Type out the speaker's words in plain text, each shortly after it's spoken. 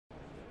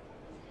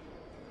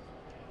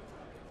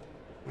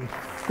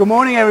Good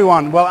morning,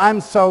 everyone. Well, I'm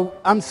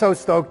so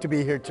stoked to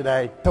be here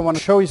today. I want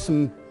to show you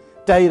some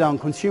data on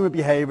consumer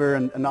behavior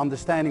and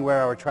understanding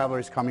where our traveler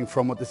is coming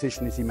from, what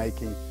decision is he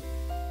making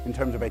in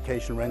terms of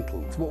vacation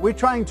rental. So what we're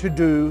trying to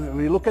do, when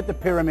we look at the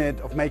pyramid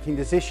of making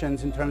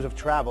decisions in terms of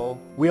travel,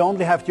 we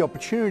only have the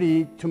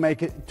opportunity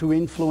to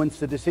influence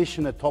the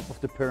decision at the top of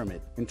the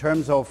pyramid in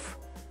terms of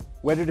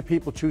whether the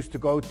people choose to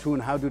go to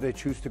and how do they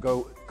choose to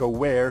go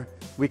where.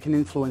 We can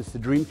influence the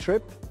dream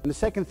trip. And the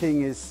second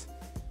thing is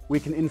we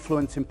can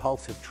influence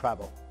impulsive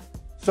travel.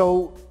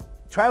 So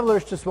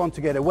travelers just want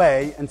to get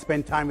away and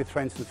spend time with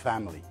friends and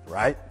family,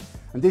 right?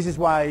 And this is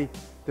why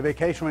the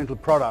vacation rental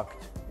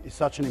product is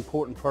such an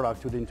important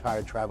product to the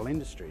entire travel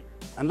industry.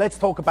 And let's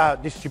talk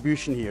about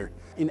distribution here.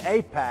 In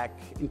APAC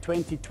in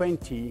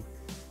 2020,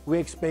 we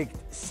expect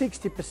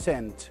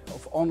 60%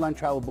 of online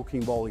travel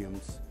booking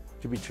volumes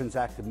to be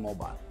transacted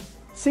mobile.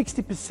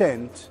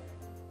 60%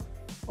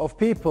 of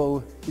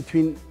people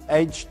between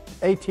age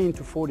 18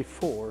 to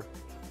 44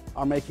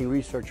 are making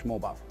research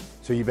mobile.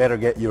 So you better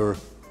get your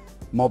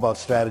mobile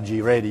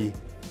strategy ready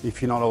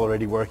if you're not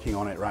already working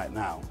on it right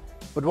now.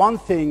 But one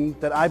thing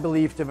that I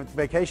believe the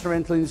vacation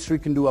rental industry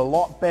can do a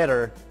lot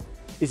better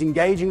is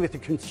engaging with the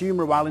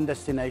consumer while in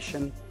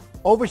destination.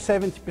 Over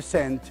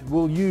 70%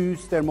 will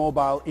use their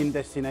mobile in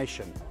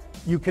destination.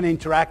 You can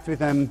interact with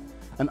them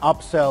and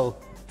upsell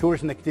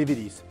tours and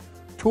activities.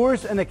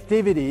 Tours and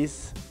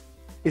activities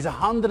is a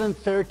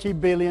 $130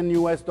 billion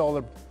US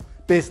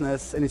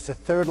business, and it's the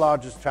third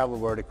largest travel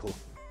vertical.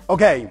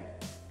 Okay,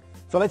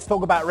 so let's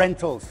talk about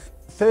rentals.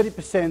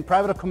 30%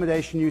 private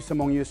accommodation use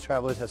among US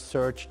travelers has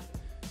surged.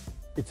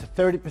 It's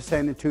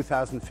 30% in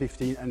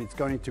 2015, and it's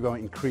going to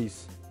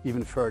increase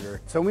even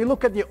further. So when we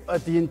look at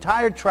the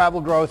entire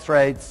travel growth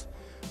rates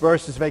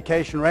versus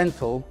vacation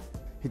rental,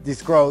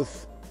 this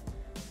growth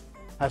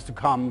has to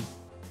come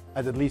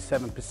at least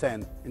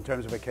 7% in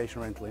terms of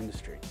vacation rental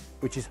industry,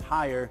 which is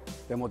higher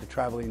than what the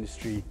travel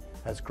industry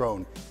has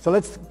grown. So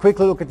let's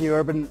quickly look at the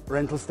urban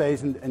rental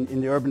stays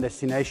in the urban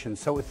destinations.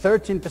 So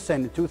 13%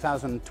 in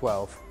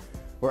 2012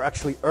 were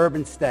actually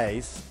urban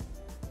stays,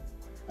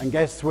 and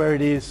guess where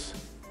it is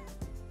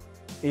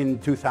in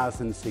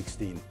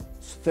 2016?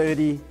 It's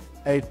 38%.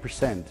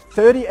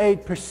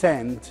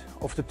 38%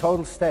 of the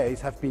total stays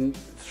have been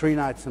 3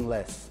 nights and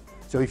less.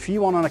 So if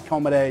you want to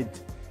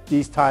accommodate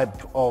these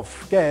type of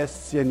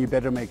guests, then you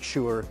better make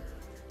sure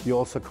you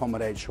also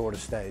accommodate shorter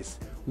stays.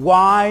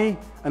 Why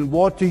and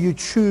what do you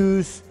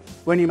choose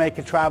when you make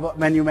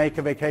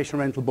a vacation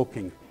rental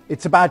booking?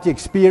 It's about the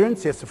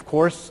experience, yes, of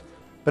course,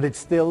 but it's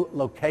still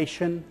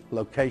location,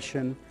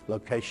 location,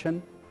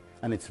 location,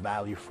 and it's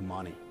value for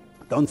money.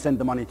 Don't send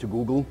the money to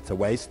Google, it's a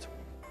waste.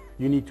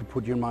 You need to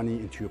put your money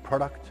into your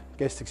product,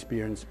 guest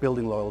experience,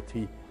 building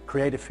loyalty,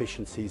 create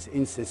efficiencies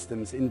in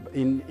systems,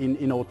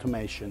 in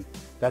automation.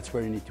 That's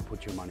where you need to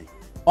put your money.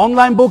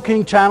 Online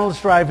booking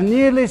channels drive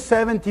nearly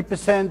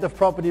 70% of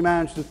property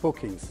management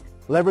bookings.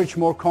 Leverage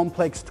more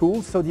complex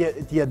tools, so the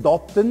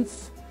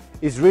adoptance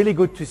is really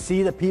good to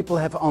see that people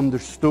have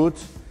understood.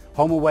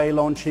 HomeAway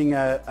launching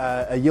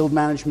a yield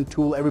management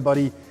tool,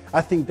 everybody,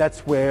 I think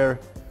that's where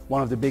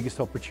one of the biggest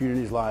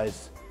opportunities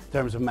lies in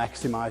terms of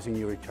maximizing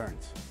your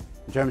returns.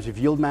 In terms of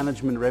yield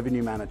management,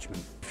 revenue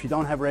management. If you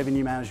don't have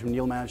revenue management,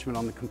 yield management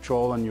under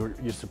control and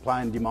your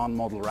supply and demand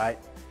model right,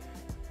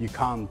 you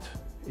can't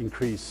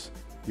increase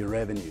your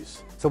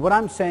revenues. So what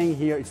I'm saying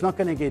here, it's not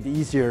going to get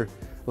easier,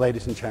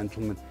 ladies and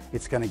gentlemen.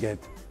 It's going to get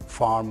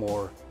far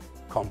more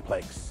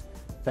complex.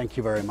 Thank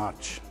you very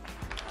much.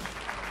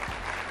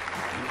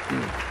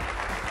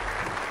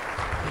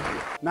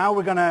 Now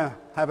we're going to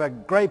have a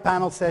great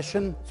panel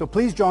session. So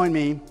please join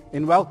me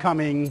in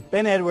welcoming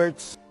Ben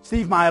Edwards,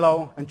 Steve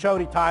Milo, and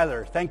Jody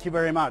Tyler. Thank you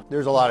very much.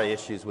 There's a lot of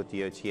issues with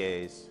the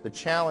OTAs. The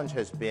challenge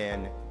has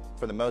been,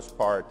 for the most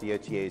part, the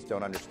OTAs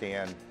don't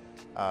understand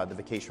the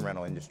vacation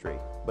rental industry.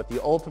 But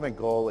the ultimate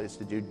goal is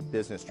to do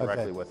business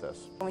directly with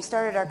us. When we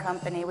started our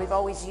company, we've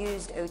always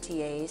used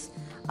OTAs,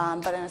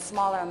 but in a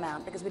smaller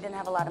amount because we didn't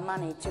have a lot of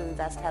money to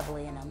invest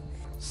heavily in them.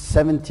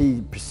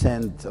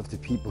 70% of the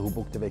people who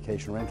booked a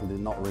vacation rental did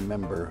not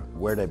remember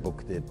where they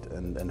booked it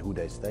and who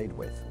they stayed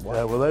with. Wow.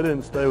 Yeah, well, they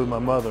didn't stay with my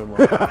mother-in-law.